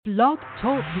Blog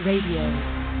Talk Radio.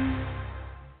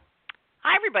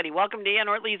 Hi, everybody. Welcome to Ann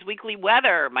Ortelee's Weekly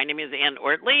Weather. My name is Ann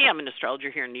Ortelee. I'm an astrologer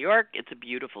here in New York. It's a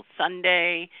beautiful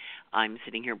Sunday. I'm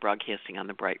sitting here broadcasting on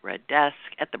the Bright Red Desk,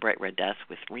 at the Bright Red Desk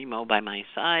with Remo by my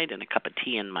side and a cup of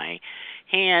tea in my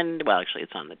hand. Well, actually,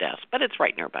 it's on the desk, but it's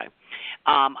right nearby.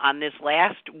 On this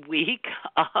last week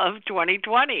of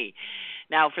 2020.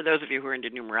 Now, for those of you who are into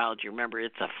numerology, remember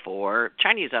it's a 4.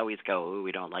 Chinese always go, "Ooh,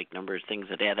 we don't like numbers, things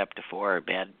that add up to 4,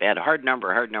 bad, hard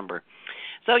number.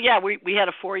 So, yeah, we had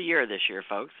a 4-year this year,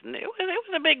 folks, and it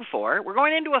was a big 4. We're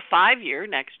going into a 5-year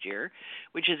next year,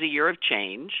 which is a year of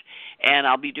change, and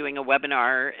I'll be doing a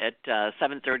webinar at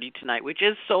 7:30 tonight, which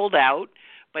is sold out,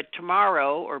 but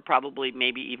tomorrow, or probably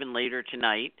maybe even later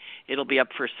tonight, it'll be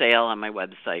up for sale on my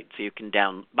website, so you can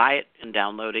buy it and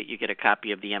download it. You get a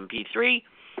copy of the MP3,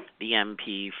 the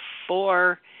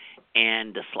MP4,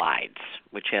 and the slides,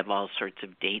 which have all sorts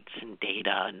of dates and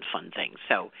data and fun things.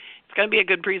 So it's going to be a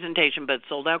good presentation, but it's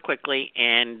sold out quickly,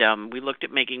 and we looked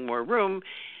at making more room,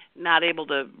 not able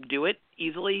to do it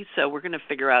easily, so we're going to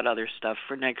figure out other stuff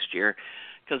for next year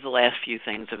because the last few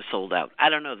things have sold out. I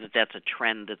don't know that that's a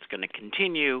trend that's going to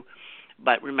continue,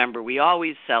 but remember, we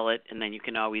always sell it, and then you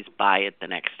can always buy it the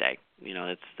next day. You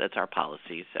know, that's our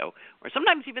policy, so, or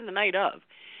sometimes even the night of.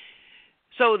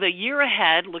 So the year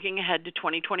ahead, looking ahead to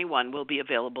 2021, will be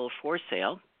available for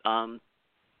sale.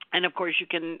 And, of course, you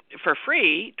can, for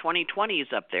free, 2020 is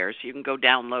up there, so you can go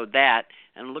download that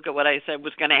and look at what I said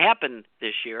was going to happen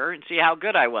this year and see how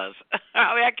good I was,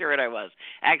 how accurate I was.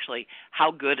 Actually,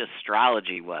 how good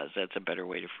astrology was. That's a better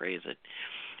way to phrase it.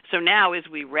 So now as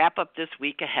we wrap up this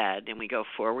week ahead and we go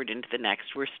forward into the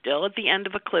next, we're still at the end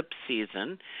of eclipse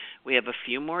season. We have a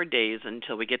few more days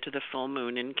until we get to the full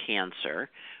moon in Cancer,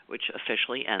 which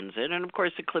officially ends it. And, of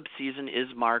course, eclipse season is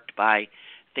marked by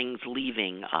things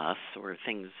leaving us or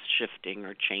things shifting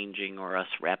or changing or us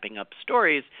wrapping up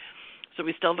stories. So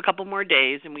we still have a couple more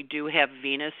days, and we do have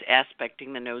Venus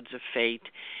aspecting the nodes of fate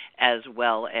as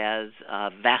well as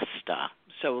Vesta.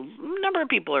 So a number of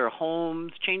people are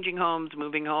changing homes,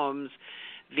 moving homes,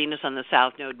 Venus on the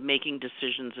South Node, making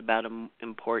decisions about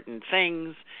important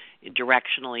things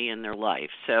directionally in their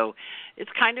life. So it's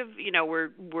kind of,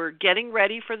 we're getting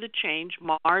ready for the change.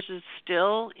 Mars is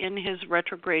still in his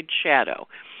retrograde shadow,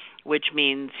 which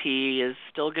means he is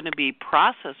still going to be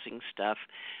processing stuff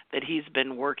that he's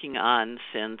been working on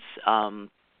since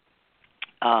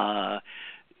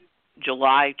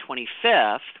July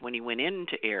 25th when he went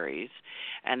into Aries,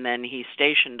 and then he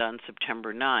stationed on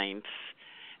September 9th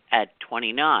at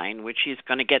 29, which he's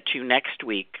going to get to next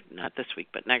week, not this week,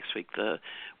 but next week, and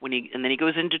then he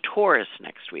goes into Taurus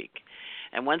next week.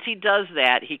 And once he does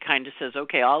that, he kind of says,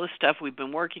 okay, all the stuff we've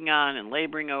been working on and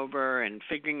laboring over and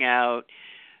figuring out,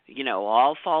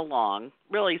 all fall long,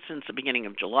 really since the beginning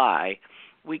of July,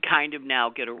 we kind of now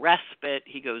get a respite.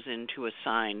 He goes into a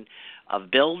sign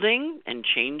of building and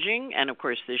changing. And, of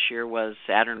course, this year was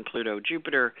Saturn, Pluto,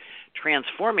 Jupiter,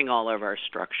 transforming all of our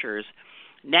structures.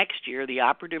 Next year, the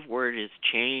operative word is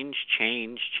change,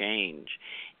 change, change.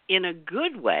 In a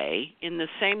good way, in the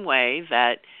same way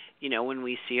that, when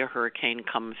we see a hurricane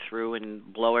come through and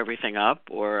blow everything up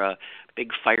or a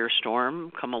big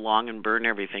firestorm come along and burn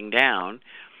everything down,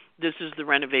 this is the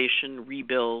renovation,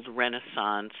 rebuild,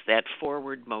 renaissance, that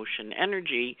forward motion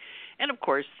energy. And, of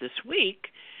course, this week,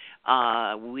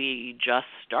 we just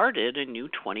started a new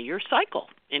 20-year cycle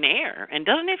in air. And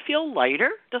doesn't it feel lighter?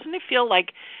 Doesn't it feel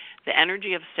like the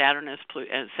energy of Saturn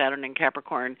in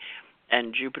Capricorn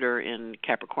and Jupiter in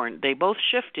Capricorn, they both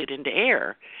shifted into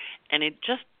air, and it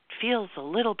just feels a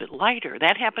little bit lighter.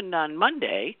 That happened on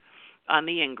Monday on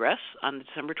the ingress on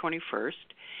December 21st,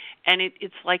 and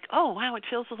it's like, oh, wow, it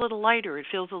feels a little lighter. It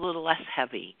feels a little less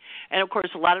heavy. And, of course,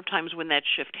 a lot of times when that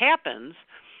shift happens,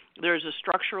 there's a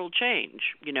structural change,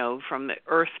 from the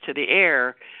earth to the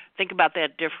air. Think about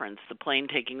that difference, the plane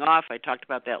taking off. I talked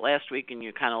about that last week, and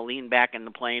you kind of lean back in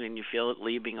the plane and you feel it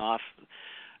leaving off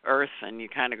Earth, and you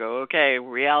kind of go, okay,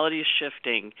 reality is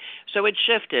shifting. So it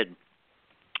shifted.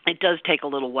 It does take a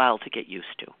little while to get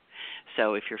used to.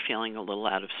 So if you're feeling a little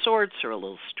out of sorts or a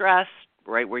little stressed,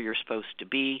 right where you're supposed to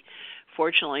be,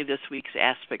 fortunately this week's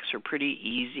aspects are pretty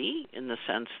easy in the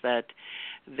sense that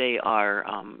they are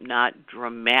not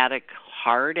dramatic,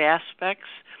 hard aspects,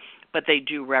 but they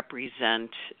do represent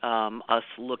us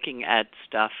looking at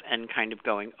stuff and kind of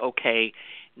going, okay,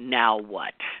 now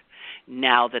what?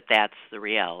 Now that that's the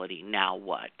reality, now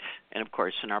what? And, of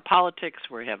course, in our politics,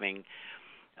 we're having,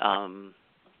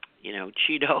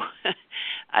 Cheeto,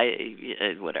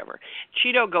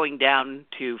 Cheeto going down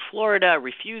to Florida,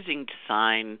 refusing to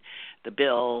sign the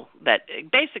bill that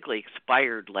basically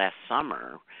expired last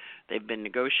summer They've been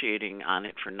negotiating on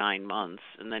it for 9 months,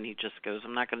 and then he just goes,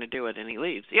 I'm not going to do it, and he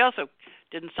leaves. He also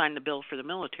didn't sign the bill for the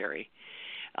military.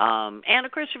 And,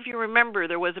 of course, if you remember,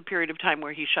 there was a period of time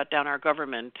where he shut down our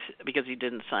government because he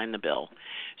didn't sign the bill.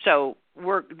 So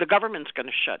the government's going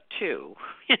to shut, too.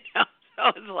 So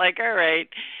it's like, all right,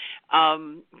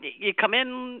 you come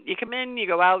in, you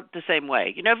go out the same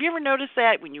way. Have you ever noticed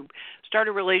that when you start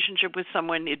a relationship with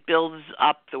someone, it builds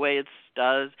up the way it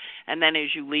does, and then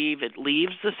as you leave, it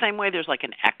leaves the same way? There's like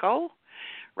an echo,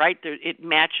 right? It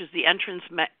matches the entrance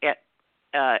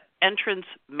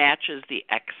matches the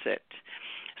exit.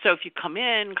 So if you come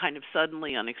in kind of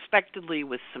suddenly, unexpectedly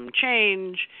with some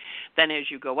change, then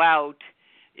as you go out,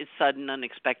 it's sudden,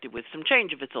 unexpected with some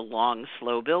change. If it's a long,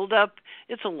 slow buildup,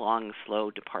 it's a long,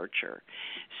 slow departure.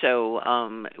 So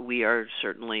we are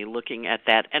certainly looking at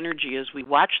that energy as we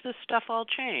watch this stuff all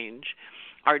change.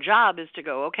 Our job is to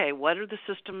go, okay, what are the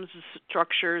systems, the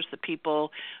structures, the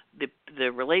people,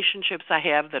 the relationships I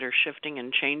have that are shifting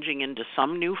and changing into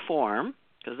some new form,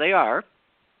 because they are,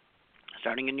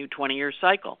 starting a new 20-year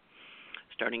cycle,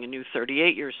 starting a new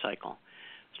 38-year cycle,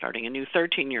 starting a new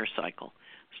 13-year cycle,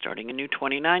 starting a new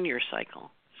 29-year cycle,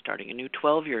 starting a new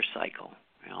 12-year cycle.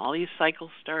 All these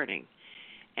cycles starting,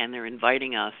 and they're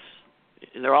inviting us.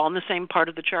 They're all in the same part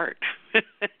of the chart.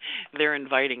 They're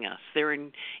inviting us. They're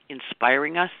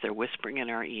inspiring us. They're whispering in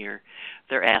our ear.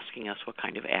 They're asking us what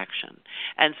kind of action.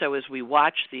 And so as we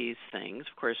watch these things,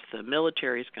 of course, the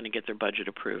military is going to get their budget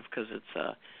approved because it's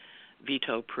a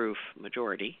veto-proof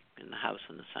majority in the House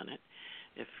and the Senate,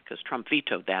 because Trump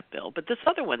vetoed that bill. But this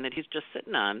other one that he's just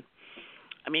sitting on,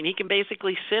 I mean, he can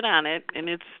basically sit on it and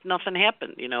it's nothing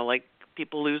happened. Like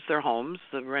people lose their homes,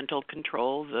 the rental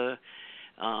control, the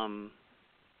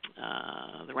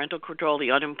rental control,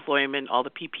 the unemployment, all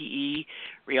the PPE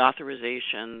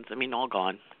reauthorizations. I mean, all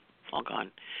gone. All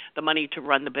gone. The money to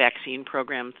run the vaccine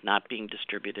programs not being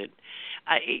distributed.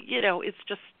 It's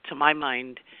just, to my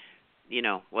mind,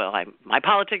 my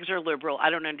politics are liberal. I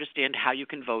don't understand how you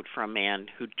can vote for a man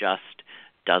who just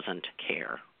doesn't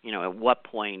care. At what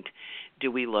point do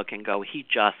we look and go, he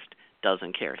just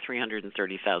doesn't care?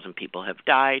 330,000 people have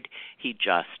died. He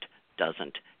just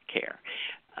doesn't care.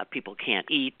 People can't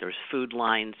eat. There's food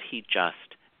lines. He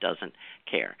just doesn't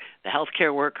care. The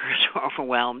healthcare workers are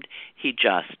overwhelmed. He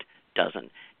just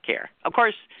doesn't care. Of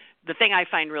course, the thing I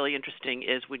find really interesting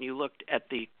is when you looked at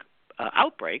the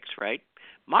outbreaks, right?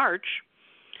 March,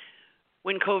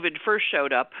 when COVID first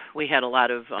showed up, we had a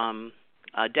lot of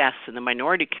deaths in the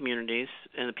minority communities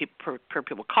and the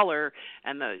people of color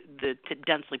and the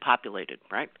densely populated,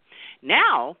 right?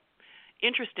 Now,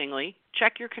 interestingly,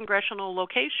 check your congressional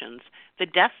locations. The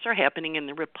deaths are happening in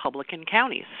the Republican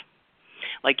counties.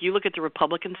 Like you look at the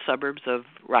Republican suburbs of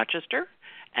Rochester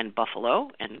and Buffalo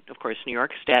and, of course, New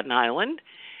York, Staten Island.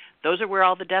 Those are where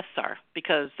all the deaths are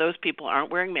because those people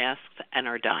aren't wearing masks and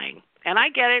are dying. And I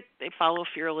get it. They follow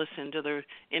fearless into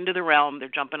the realm. They're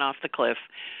jumping off the cliff.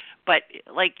 But,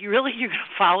 like, you're going to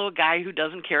follow a guy who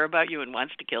doesn't care about you and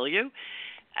wants to kill you?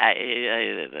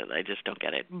 I just don't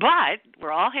get it. But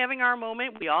we're all having our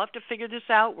moment. We all have to figure this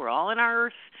out. We're all in our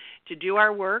earth to do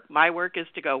our work. My work is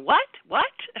to go, what?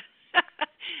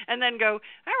 And then go,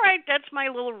 all right, that's my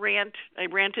little rant. I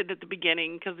ranted at the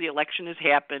beginning because the election has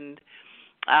happened.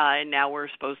 And now we're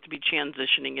supposed to be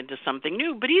transitioning into something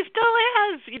new. But he still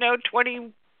has,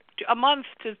 20 a month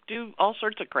to do all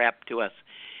sorts of crap to us.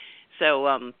 So,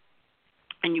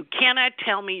 and you cannot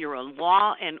tell me you're a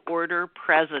law and order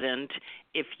president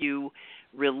if you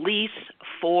release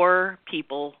 4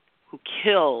 people who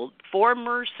killed 4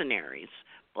 mercenaries.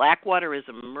 Blackwater is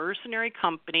a mercenary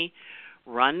company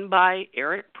run by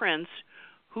Eric Prince,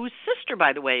 whose sister,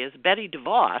 by the way, is Betty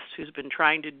DeVos, who's been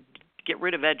trying to get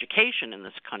rid of education in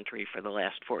this country for the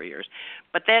last 4 years.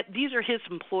 But these are his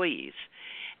employees,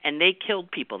 and they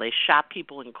killed people. They shot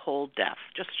people in cold death,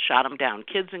 just shot them down,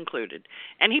 kids included.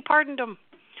 And he pardoned them.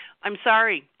 I'm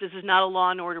sorry, this is not a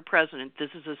law and order president. This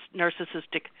is a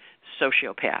narcissistic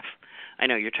sociopath. I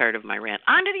know you're tired of my rant.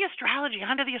 On to the astrology.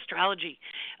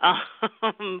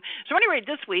 So anyway,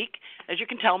 this week, as you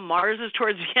can tell, Mars is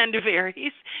towards the end of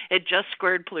Aries. It just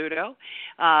squared Pluto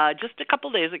just a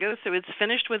couple days ago, so it's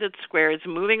finished with its square. It's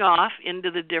moving off into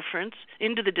the distance,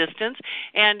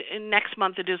 and next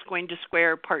month it is going to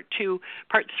square part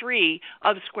 3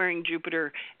 of squaring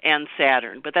Jupiter and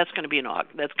Saturn. But that's going to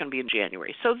be in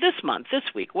January. So this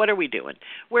week, what are we doing?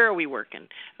 Where are we working?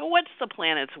 What's the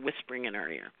planets whispering in our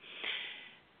ear?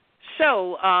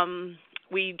 So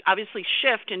we obviously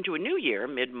shift into a new year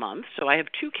mid-month, so I have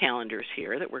 2 calendars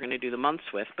here that we're going to do the months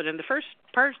with. But in the first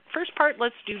part,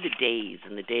 let's do the days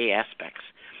and the day aspects.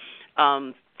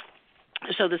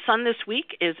 So the sun this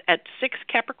week is at 6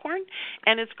 Capricorn,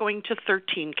 and it's going to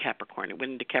 13 Capricorn. It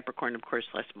went into Capricorn, of course,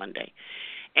 last Monday.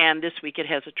 And this week it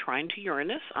has a trine to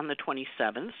Uranus on the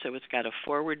 27th, so it's got a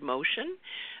forward motion.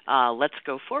 Let's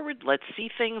go forward. Let's see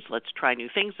things. Let's try new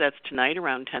things. That's tonight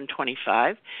around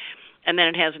 10:25. And then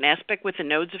it has an aspect with the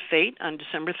nodes of fate on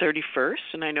December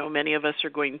 31st, and I know many of us are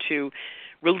going to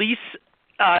release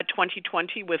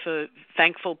 2020 with a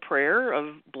thankful prayer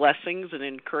of blessings and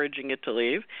encouraging it to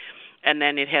leave. And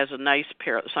then it has a nice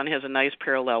Sun has a nice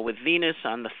parallel with Venus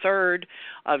on the 3rd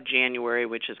of January,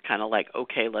 which is kind of like,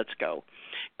 okay, let's go.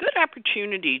 Good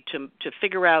opportunity to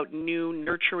figure out new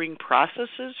nurturing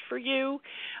processes for you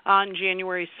on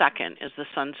January 2nd as the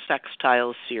Sun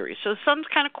sextiles series. So the Sun's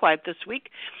kind of quiet this week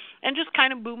and just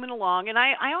kind of booming along. And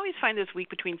I always find this week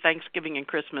between Thanksgiving and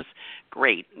Christmas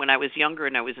great. When I was younger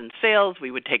and I was in sales,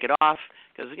 we would take it off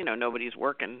because, nobody's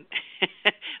working.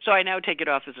 So I now take it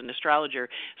off as an astrologer.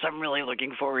 So I'm really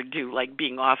looking forward to,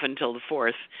 being off until the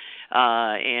 4th.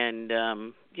 And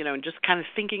just kind of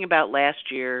thinking about last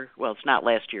year. Well, it's not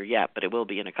last year yet, but it will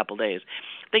be in a couple days.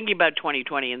 Thinking about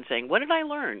 2020 and saying, what did I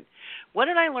learn? What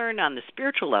did I learn on the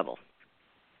spiritual level?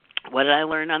 What did I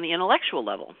learn on the intellectual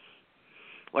level?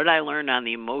 What did I learn on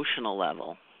the emotional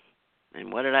level?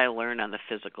 And what did I learn on the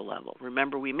physical level?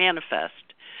 Remember, we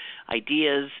manifest.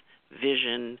 Ideas,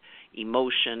 vision,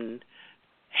 emotion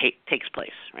takes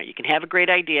place, right? You can have a great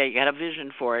idea, you got a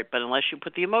vision for it, but unless you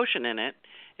put the emotion in it,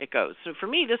 it goes. So for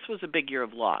me, this was a big year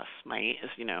of loss. My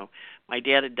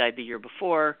dad had died the year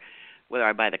before. Whether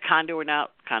I buy the condo or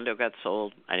not, condo got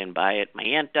sold. I didn't buy it. My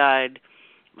aunt died.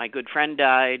 My good friend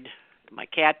died. My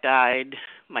cat died.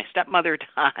 My stepmother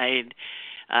died.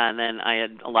 And then I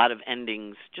had a lot of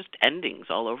endings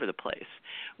all over the place,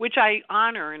 which I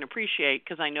honor and appreciate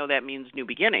because I know that means new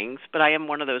beginnings, but I am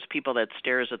one of those people that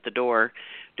stares at the door,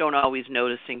 don't always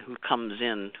noticing who comes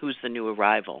in, who's the new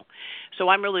arrival. So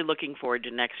I'm really looking forward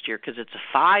to next year because it's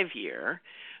a 5-year,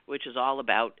 which is all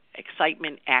about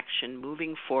excitement, action,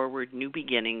 moving forward, new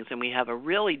beginnings, and we have a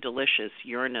really delicious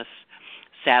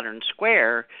Uranus-Saturn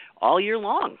square all year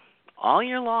long.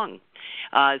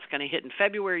 It's going to hit in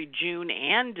February, June,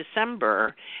 and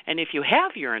December. And if you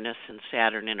have Uranus and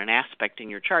Saturn in an aspect in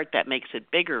your chart, that makes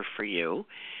it bigger for you.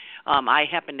 I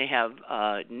happen to have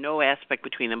no aspect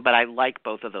between them, but I like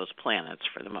both of those planets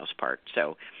for the most part.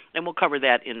 And we'll cover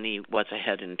that in the What's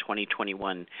Ahead in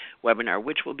 2021 webinar,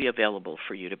 which will be available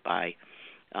for you to buy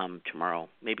tomorrow,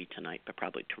 maybe tonight, but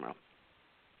probably tomorrow.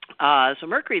 So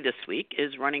Mercury this week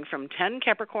is running from 10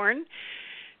 Capricorn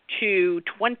to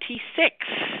 26.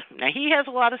 Now, he has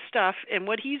a lot of stuff, and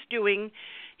what he's doing,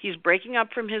 he's breaking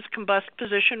up from his combust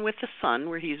position with the sun,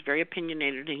 where he's very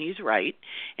opinionated and he's right,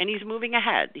 and he's moving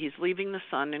ahead. He's leaving the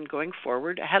sun and going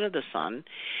forward ahead of the sun,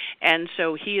 and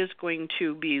so he is going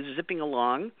to be zipping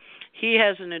along. He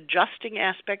has an adjusting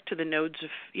aspect to the nodes.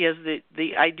 He has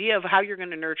the idea of how you're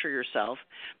going to nurture yourself,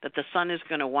 that the sun is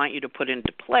going to want you to put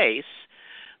into place.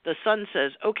 The sun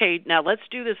says, okay, now let's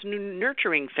do this new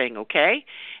nurturing thing, okay?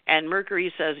 And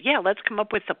Mercury says, yeah, let's come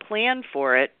up with a plan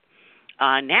for it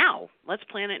now. Let's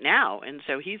plan it now. And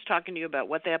so he's talking to you about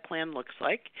what that plan looks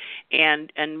like.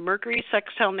 And Mercury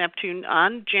sextile Neptune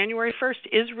on January 1st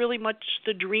is really much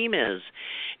the dream is.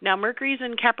 Now, Mercury's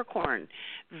in Capricorn.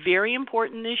 Very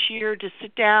important this year to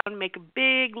sit down, make a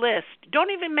big list. Don't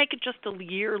even make it just a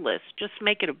year list. Just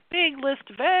make it a big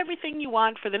list of everything you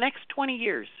want for the next 20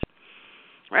 years.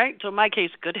 Right? So in my case,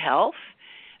 good health,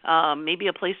 maybe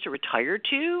a place to retire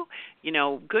to,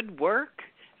 good work,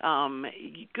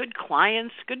 good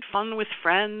clients, good fun with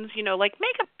friends,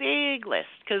 make a big list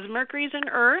because Mercury's in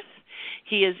Earth.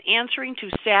 He is answering to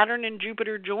Saturn and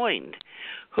Jupiter joined,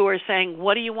 who are saying,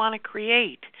 what do you want to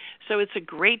create? So it's a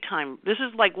great time. This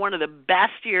is like one of the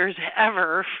best years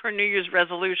ever for New Year's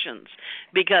resolutions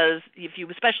because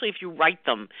especially if you write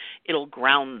them, it'll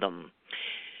ground them.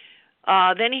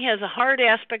 Then he has a hard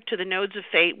aspect to the nodes of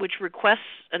fate, which requests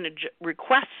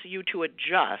you to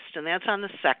adjust, and that's on the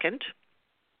 2nd.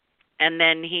 And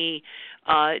then he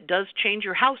does change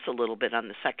your house a little bit on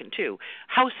the 2nd, too.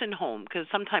 House and home, because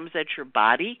sometimes that's your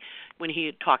body when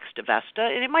he talks to Vesta.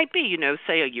 And it might be,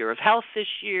 say a year of health this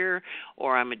year,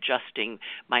 or I'm adjusting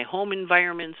my home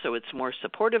environment so it's more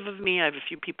supportive of me. I have a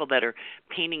few people that are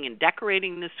painting and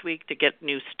decorating this week to get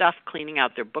new stuff, cleaning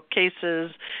out their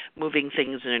bookcases, moving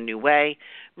things in a new way.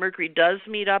 Mercury does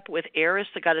meet up with Aries,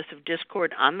 the goddess of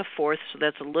discord, on the 4th, so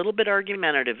that's a little bit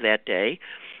argumentative that day,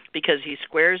 because he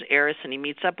squares Eris and he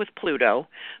meets up with Pluto.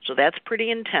 So that's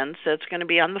pretty intense. That's going to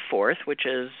be on the 4th, which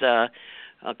is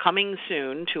coming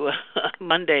soon to a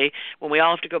Monday when we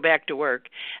all have to go back to work.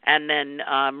 And then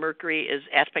Mercury is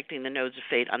aspecting the nodes of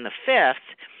fate on the 5th,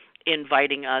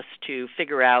 inviting us to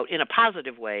figure out in a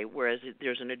positive way, whereas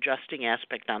there's an adjusting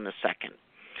aspect on the second.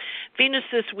 Venus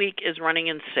this week is running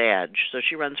in Sag, so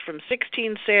she runs from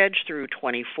 16 Sag through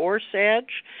 24 Sag.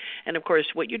 And, of course,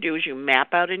 what you do is you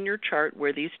map out in your chart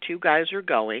where these two guys are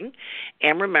going.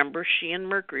 And remember, she and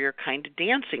Mercury are kind of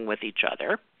dancing with each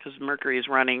other because Mercury is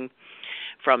running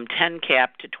from 10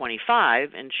 Cap to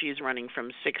 25, and she's running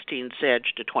from 16 Sag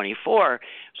to 24.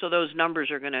 So those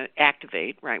numbers are going to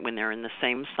activate right when they're in the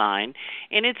same sign,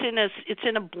 and it's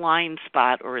in a blind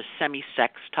spot or a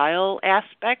semi-sextile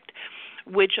aspect,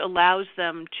 which allows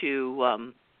them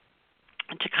to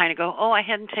kind of go, oh, I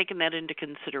hadn't taken that into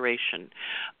consideration.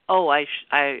 Oh,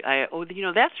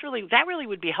 that really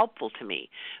would be helpful to me.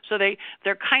 So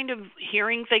they're kind of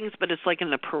hearing things, but it's like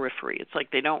in the periphery. It's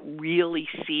like they don't really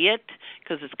see it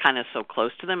because it's kind of so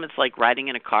close to them. It's like riding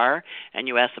in a car and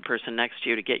you ask the person next to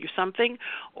you to get you something,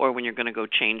 or when you're going to go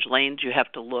change lanes, you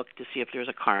have to look to see if there's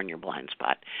a car in your blind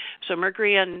spot. So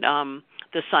Mercury and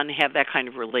the Sun have that kind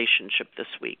of relationship this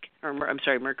week.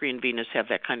 Mercury and Venus have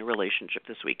that kind of relationship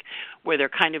this week, where they're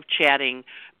kind of chatting,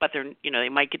 but they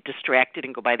might get distracted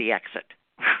and go by the exit,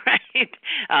 right?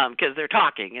 Because they're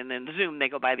talking, and then Zoom they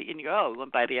go by and you go, oh,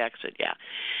 went by the exit, yeah.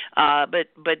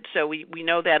 But so we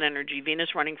know that energy. Venus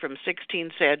running from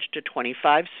 16 Sag to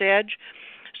 25 Sag.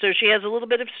 So she has a little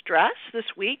bit of stress this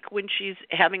week when she's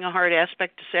having a hard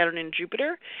aspect to Saturn and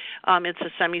Jupiter. It's a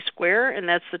semi-square, and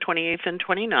that's the 28th and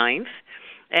 29th.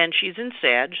 And she's in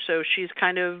Sag, so she's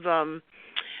kind of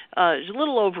a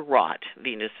little overwrought,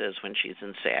 Venus is, when she's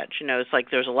in Sag. It's like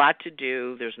there's a lot to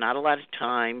do. There's not a lot of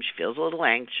time. She feels a little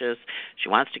anxious. She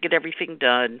wants to get everything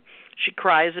done. She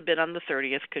cries a bit on the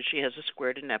 30th because she has a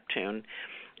square to Neptune.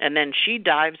 And then she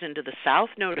dives into the south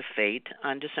node of fate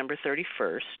on December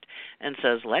 31st and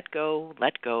says, let go,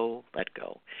 let go, let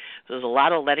go. So there's a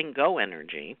lot of letting go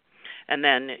energy. And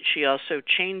then she also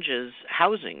changes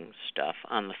housing stuff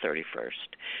on the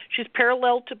 31st. She's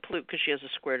parallel to Pluto because she has a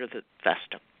square to the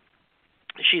Vesta.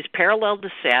 She's parallel to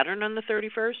Saturn on the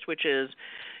 31st, which is,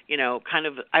 kind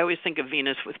of, I always think of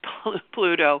Venus with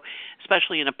Pluto,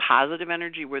 especially in a positive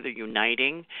energy where they're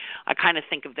uniting. I kind of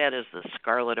think of that as the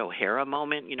Scarlett O'Hara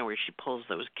moment, where she pulls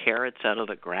those carrots out of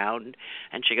the ground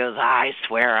and she goes, I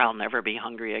swear I'll never be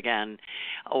hungry again.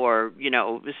 Or,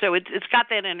 so it's got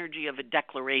that energy of a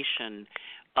declaration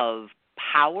of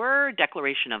power,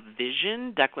 declaration of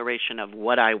vision, declaration of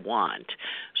what I want.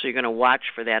 So you're going to watch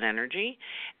for that energy.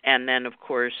 And then, of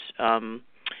course,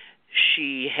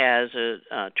 she has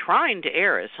a trine to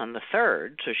Aries on the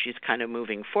 3rd, so she's kind of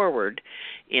moving forward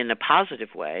in a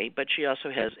positive way, but she also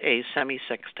has a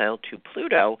semi-sextile to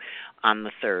Pluto on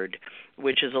the 3rd,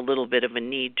 which is a little bit of a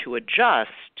need to adjust.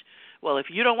 Well, if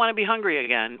you don't want to be hungry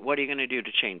again, what are you going to do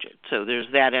to change it? So there's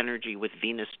that energy with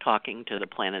Venus talking to the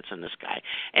planets in the sky.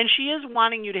 And she is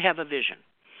wanting you to have a vision.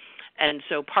 And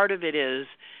so part of it is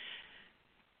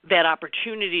that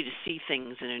opportunity to see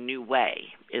things in a new way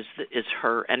is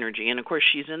her energy. And, of course,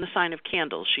 she's in the sign of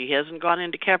candles. She hasn't gone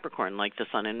into Capricorn like the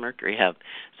Sun and Mercury have,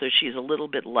 so she's a little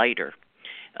bit lighter.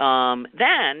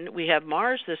 Then we have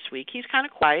Mars this week. He's kind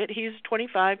of quiet. He's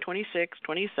 25, 26,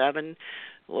 27,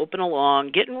 loping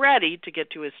along, getting ready to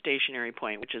get to his stationary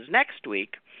point, which is next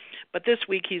week. But this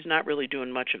week he's not really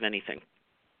doing much of anything,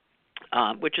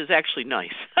 which is actually nice.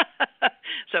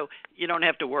 So you don't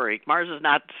have to worry. Mars is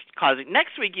not causing.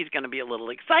 Next week he's going to be a little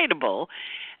excitable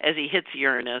as he hits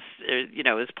Uranus.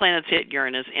 His planets hit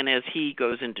Uranus and as he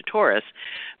goes into Taurus.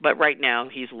 But right now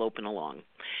he's loping along.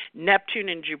 Neptune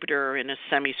and Jupiter are in a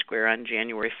semi-square on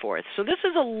January 4th. So this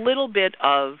is a little bit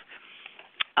of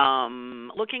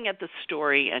looking at the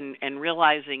story and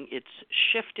realizing it's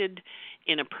shifted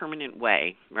in a permanent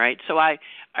way, right? So I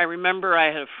remember I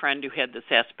had a friend who had this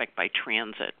aspect by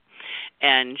transit,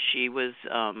 and she was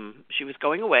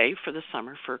going away for the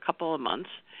summer for a couple of months,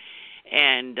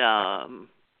 and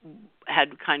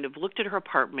had kind of looked at her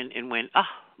apartment and went, oh,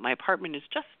 my apartment is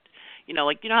just,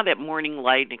 how that morning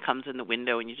light and it comes in the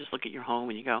window and you just look at your home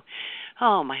and you go,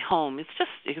 oh, my home, it's just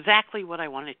exactly what I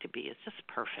want it to be. It's just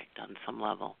perfect on some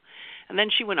level. And then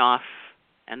she went off,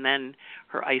 and then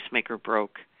her ice maker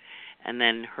broke, and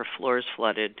then her floors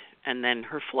flooded, and then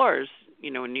her floors,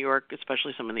 in New York,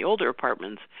 especially some of the older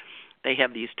apartments, they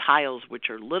have these tiles which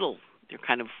are little. They're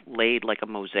kind of laid like a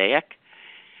mosaic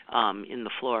in the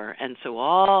floor. And so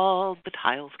all the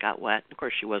tiles got wet. Of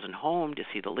course, she wasn't home to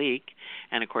see the leak.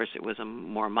 And, of course, it was a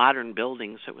more modern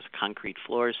building, so it was concrete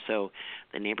floors, so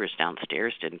the neighbors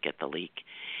downstairs didn't get the leak.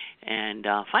 And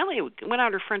finally it went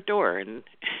out her front door, and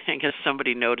I guess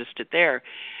somebody noticed it there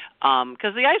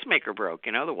because the ice maker broke.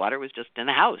 The water was just in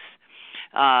the house.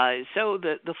 So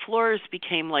the floors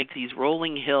became like these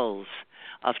rolling hills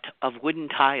of wooden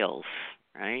tiles,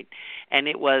 right? And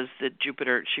it was that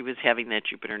Jupiter, she was having that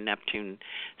Jupiter-Neptune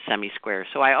semi-square.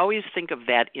 So I always think of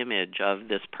that image of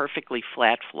this perfectly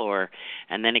flat floor,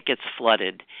 and then it gets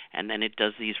flooded, and then it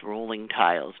does these rolling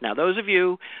tiles. Now, those of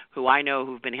you who I know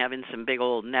who've been having some big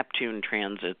old Neptune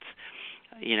transits,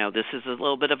 this is a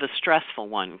little bit of a stressful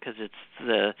one because it's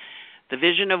the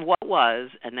vision of what was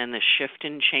and then the shift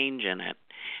and change in it.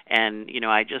 And,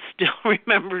 I just still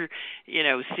remember,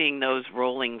 seeing those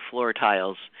rolling floor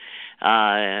tiles.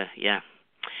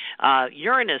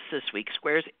 Uranus this week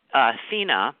squares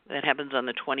Athena. That happens on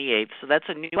the 28th. So that's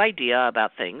a new idea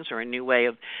about things or a new way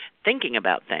of thinking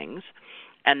about things.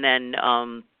 And then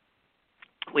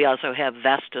we also have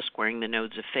Vesta squaring the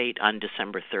nodes of fate on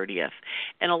December 30th.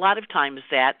 And a lot of times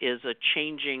that is a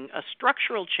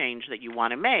structural change that you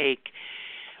want to make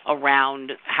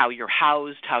around how you're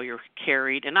housed, how you're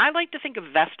carried. And I like to think of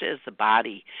Vesta as the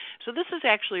body. So this is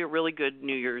actually a really good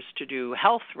New Year's to do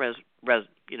health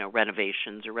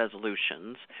renovations or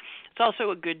resolutions. It's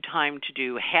also a good time to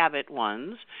do habit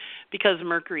ones because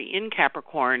Mercury in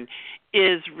Capricorn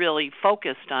is really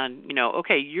focused on,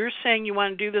 okay, you're saying you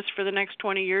want to do this for the next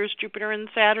 20 years, Jupiter and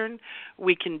Saturn,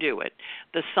 we can do it.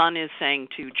 The Sun is saying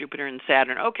to Jupiter and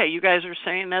Saturn, okay, you guys are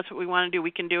saying that's what we want to do,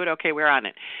 we can do it, okay, we're on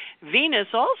it. Venus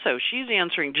also, she's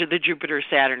answering to the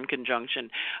Jupiter-Saturn conjunction.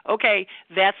 Okay,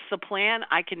 that's the plan,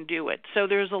 I can do it. So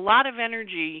there's a lot of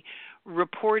energy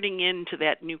reporting into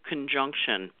that new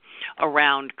conjunction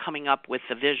around coming up with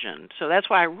the vision. So that's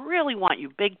why I really want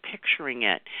you big picturing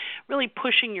it, really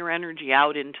pushing your energy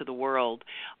out into the world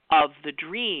of the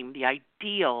dream, the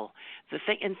ideal, the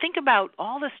thing, and think about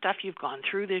all the stuff you've gone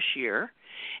through this year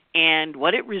and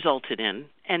what it resulted in,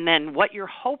 and then what your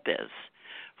hope is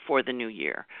for the new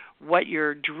year, what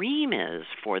your dream is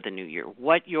for the new year,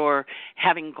 what you're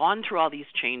having gone through all these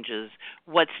changes,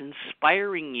 what's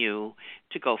inspiring you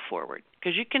to go forward.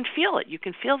 Because you can feel it. You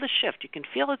can feel the shift. You can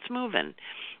feel it's moving.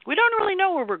 We don't really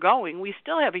know where we're going. We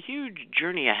still have a huge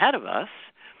journey ahead of us.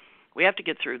 We have to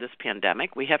get through this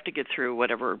pandemic. We have to get through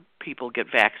whatever people get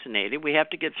vaccinated. We have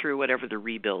to get through whatever the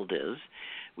rebuild is.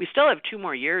 We still have 2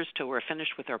 more years till we're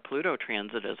finished with our Pluto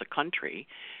transit as a country.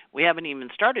 We haven't even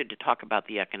started to talk about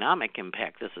the economic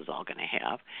impact this is all going to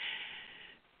have.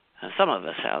 Some of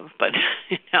us have, but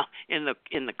in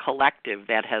the collective,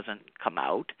 that hasn't come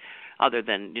out. Other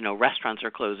than restaurants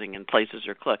are closing and places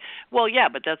are closed. Well, yeah,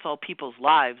 but that's all people's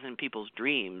lives and people's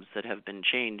dreams that have been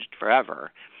changed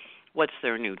forever. What's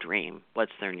their new dream?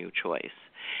 What's their new choice?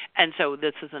 And so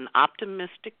this is an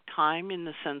optimistic time in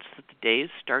the sense that the days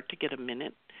start to get a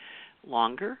minute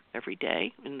longer every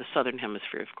day. In the southern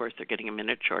hemisphere, of course, they're getting a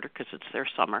minute shorter because it's their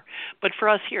summer. But for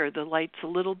us here, the light's a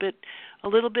little bit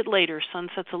later,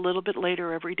 sunset's a little bit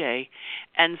later every day.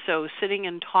 And so sitting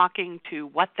and talking to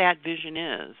what that vision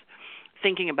is,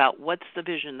 thinking about what's the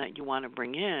vision that you want to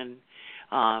bring in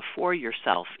for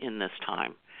yourself in this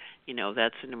time.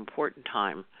 That's an important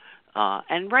time.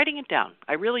 And writing it down.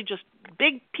 I really just,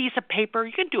 big piece of paper.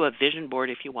 You can do a vision board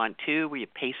if you want to, where you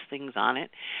paste things on it.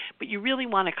 But you really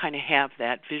want to kind of have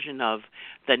that vision of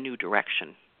the new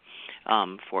direction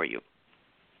for you.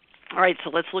 All right,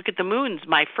 so let's look at the moons.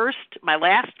 My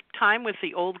last time with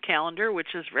the old calendar,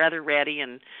 which is rather ratty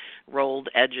and rolled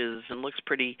edges and looks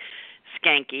pretty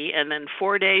skanky, and then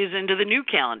 4 days into the new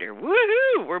calendar.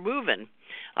 Woohoo! We're moving.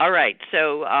 All right,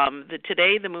 so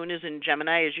today the moon is in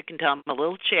Gemini. As you can tell, I'm a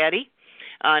little chatty,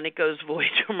 and it goes void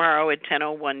tomorrow at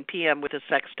 10:01 p.m. with a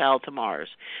sextile to Mars.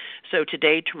 So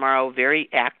today, tomorrow, very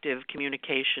active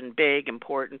communication, big,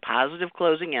 important, positive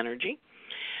closing energy.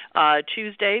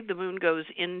 Tuesday, the moon goes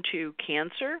into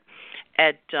Cancer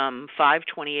at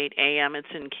 5:28 a.m. It's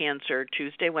in Cancer.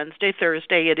 Tuesday, Wednesday,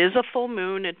 Thursday. It is a full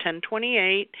moon at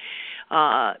 10:28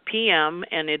 p.m.,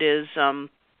 and it is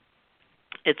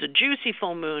it's a juicy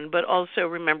full moon, but also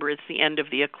remember it's the end of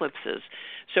the eclipses.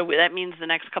 So that means the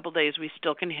next couple of days we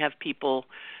still can have people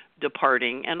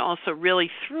departing, and also really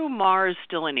through Mars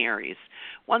still in Aries.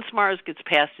 Once Mars gets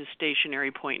past his stationary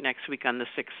point next week on the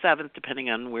 6th, 7th, depending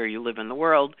on where you live in the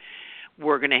world,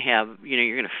 we're going to have,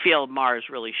 you're going to feel Mars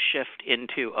really shift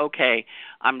into, okay,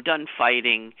 I'm done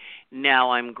fighting,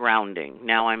 now I'm grounding,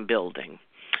 now I'm building.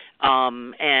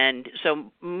 And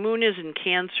so moon is in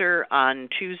Cancer on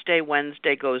Tuesday,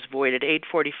 Wednesday, goes void at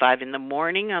 8:45 in the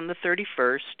morning on the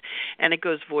 31st, and it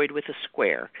goes void with a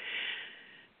square.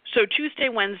 So Tuesday,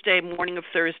 Wednesday, morning of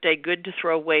Thursday, good to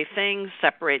throw away things,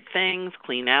 separate things,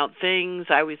 clean out things.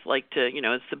 I always like to,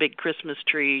 it's the big Christmas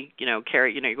tree, you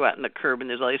go out on the curb and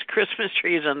there's all these Christmas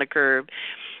trees on the curb.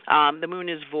 The moon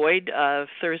is void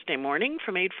Thursday morning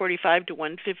from 8:45 to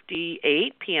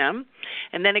 1:58 p.m.,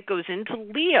 and then it goes into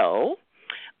Leo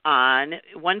on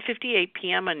 1:58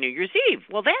 p.m. on New Year's Eve.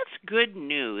 Well, that's good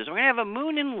news. We're going to have a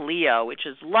moon in Leo, which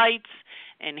is lights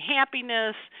and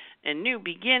happiness and new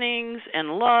beginnings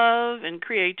and love and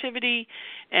creativity.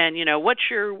 And, you know,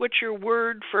 what's your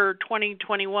word for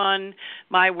 2021?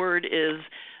 My word is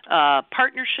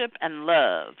partnership and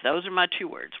love. Those are my two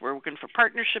words. We're looking for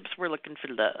partnerships. We're looking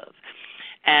for love.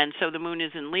 And so the moon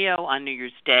is in Leo on New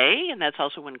Year's Day, and that's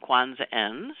also when Kwanzaa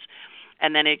ends.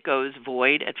 And then it goes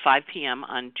void at 5 p.m.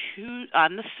 on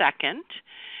the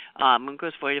 2nd. Moon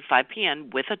goes void at 5 p.m.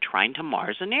 with a trine to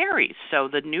Mars and Aries. So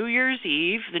the New Year's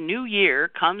Eve, the new year,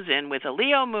 comes in with a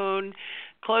Leo moon,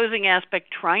 closing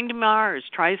aspect, tries to Mars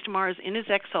in his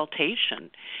exaltation,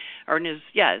 or in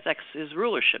his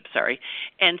rulership, sorry.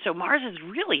 And so Mars is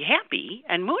really happy,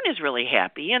 and Moon is really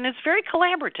happy, and it's very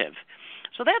collaborative.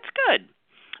 So that's good.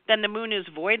 Then the moon is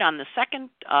void on the 2nd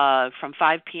from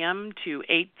 5 p.m. to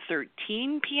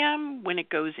 8:13 p.m. when it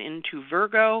goes into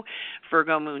Virgo.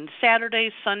 Virgo moon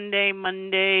Saturday, Sunday,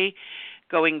 Monday,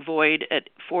 going void at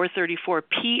 4:34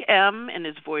 p.m. and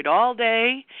is void all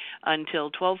day until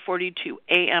 12:42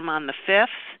 a.m. on the 5th.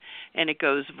 And it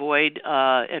goes void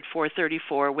at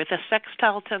 4:34 with a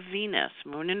sextile to Venus.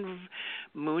 Moon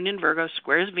in Virgo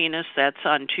squares Venus. That's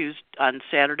on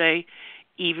Saturday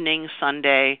evening,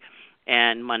 Sunday,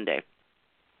 and Monday.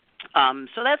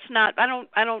 So that's not.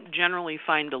 I don't generally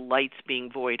find the lights being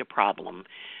void a problem.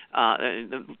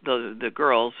 The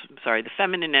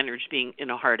feminine energy being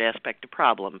in a hard aspect a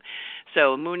problem.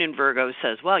 So Moon in Virgo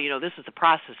says, well, you know, this is the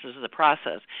process. This is the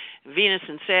process. Venus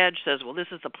in Sag says, well,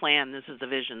 this is the plan. This is the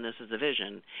vision. This is the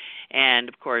vision. And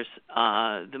of course,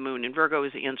 the Moon in Virgo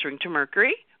is answering to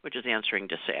Mercury, which is answering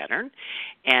to Saturn,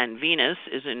 and Venus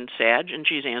is in Sag, and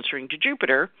she's answering to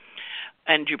Jupiter.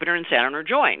 And Jupiter and Saturn are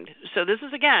joined. So this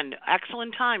is, again,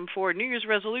 excellent time for New Year's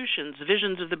resolutions,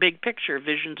 visions of the big picture,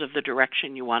 visions of the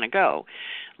direction you want to go.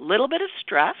 A little bit of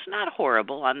stress, not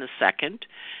horrible, on the 2nd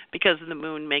because of the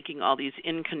moon making all these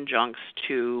inconjuncts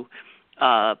to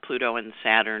Pluto and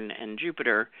Saturn and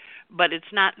Jupiter, but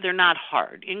they're not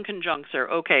hard. Inconjuncts are,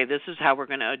 okay, this is how we're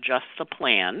going to adjust the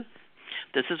plan.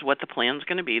 This is what the plan's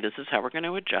going to be. This is how we're going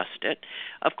to adjust it.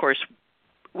 Of course,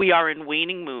 we are in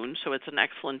waning moon, so it's an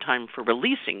excellent time for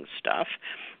releasing stuff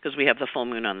because we have the full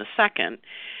moon on the 2nd.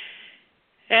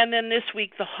 And then this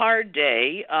week, the hard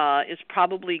day is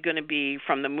probably going to be,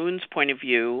 from the moon's point of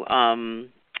view,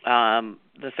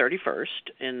 the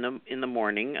 31st in the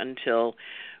morning until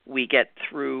we get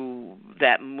through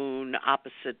that moon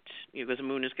opposite, because the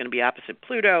moon is going to be opposite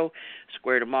Pluto,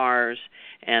 square to Mars,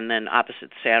 and then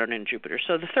opposite Saturn and Jupiter.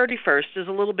 So the 31st is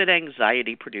a little bit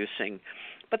anxiety-producing.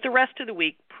 But the rest of the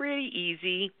week, pretty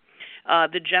easy.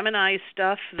 The Gemini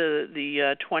stuff,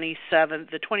 the 27th,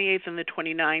 the 28th, and the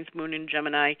 29th, Moon in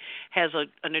Gemini, has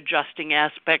an adjusting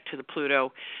aspect to the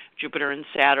Pluto, Jupiter, and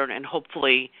Saturn, and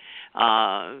hopefully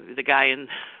the guy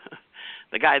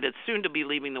that's soon to be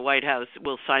leaving the White House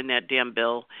will sign that damn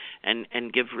bill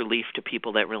and give relief to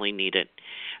people that really need it.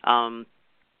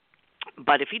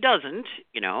 But if he doesn't,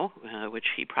 which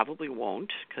he probably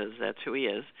won't, because that's who he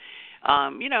is.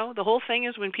 The whole thing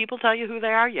is when people tell you who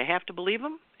they are, you have to believe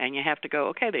them, and you have to go,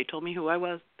 okay, they told me who I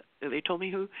was. You told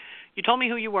me who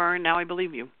you were, and now I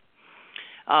believe you.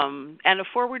 And a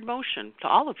forward motion to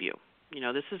all of you.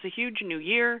 This is a huge new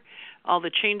year. All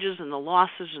the changes and the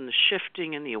losses and the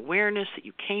shifting and the awareness that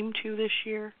you came to this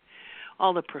year,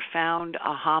 all the profound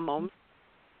aha moments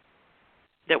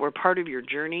that were part of your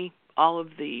journey, all of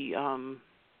the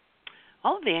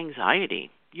anxiety.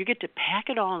 You get to pack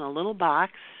it all in a little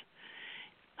box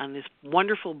on this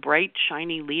wonderful, bright,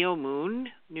 shiny Leo moon,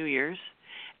 New Year's,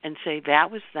 and say,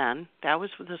 that was then. That was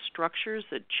the structures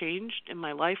that changed in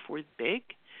my life were big,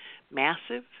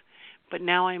 massive, but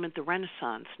now I'm at the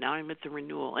renaissance. Now I'm at the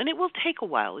renewal. And it will take a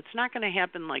while. It's not going to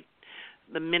happen like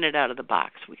the minute out of the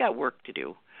box. We got work to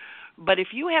do. But if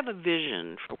you have a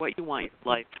vision for what you want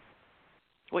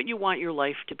your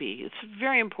life to be, it's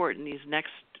very important these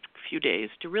next few days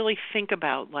to really think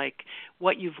about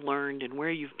what you've learned and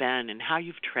where you've been and how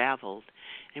you've traveled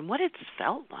and what it's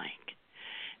felt like,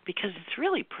 because it's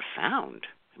really profound.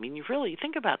 I mean, you really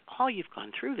think about all you've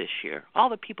gone through this year, all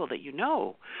the people that you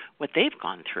know, what they've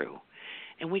gone through,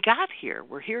 and we got here.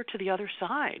 We're here to the other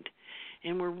side,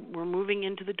 and we're moving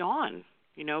into the dawn.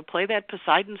 Play that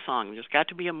Poseidon song. There's got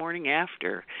to be a morning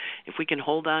after. If we can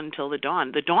hold on until the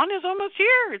dawn. The dawn is almost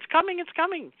here. It's coming. It's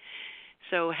coming.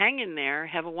 So hang in there.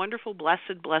 Have a wonderful,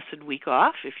 blessed week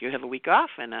off if you have a week off,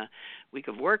 and a week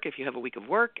of work if you have a week of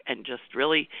work. And just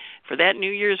really, for that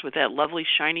New Year's with that lovely,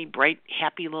 shiny, bright,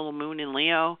 happy little moon in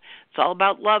Leo, it's all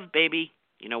about love, baby.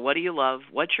 What do you love?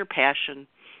 What's your passion?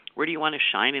 Where do you want to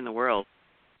shine in the world?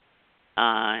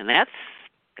 And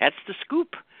That's the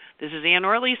scoop. This is Ann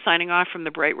Ortelee signing off from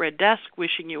the Bright Red Desk,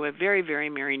 wishing you a very,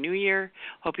 very Merry New Year.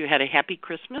 Hope you had a happy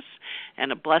Christmas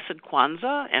and a blessed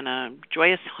Kwanzaa and a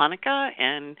joyous Hanukkah.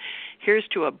 And here's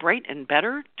to a bright and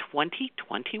better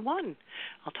 2021.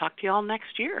 I'll talk to you all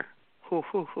next year. Hoo,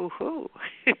 hoo, hoo, hoo.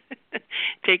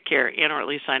 Take care. Ann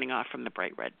Ortelee signing off from the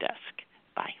Bright Red Desk.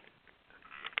 Bye.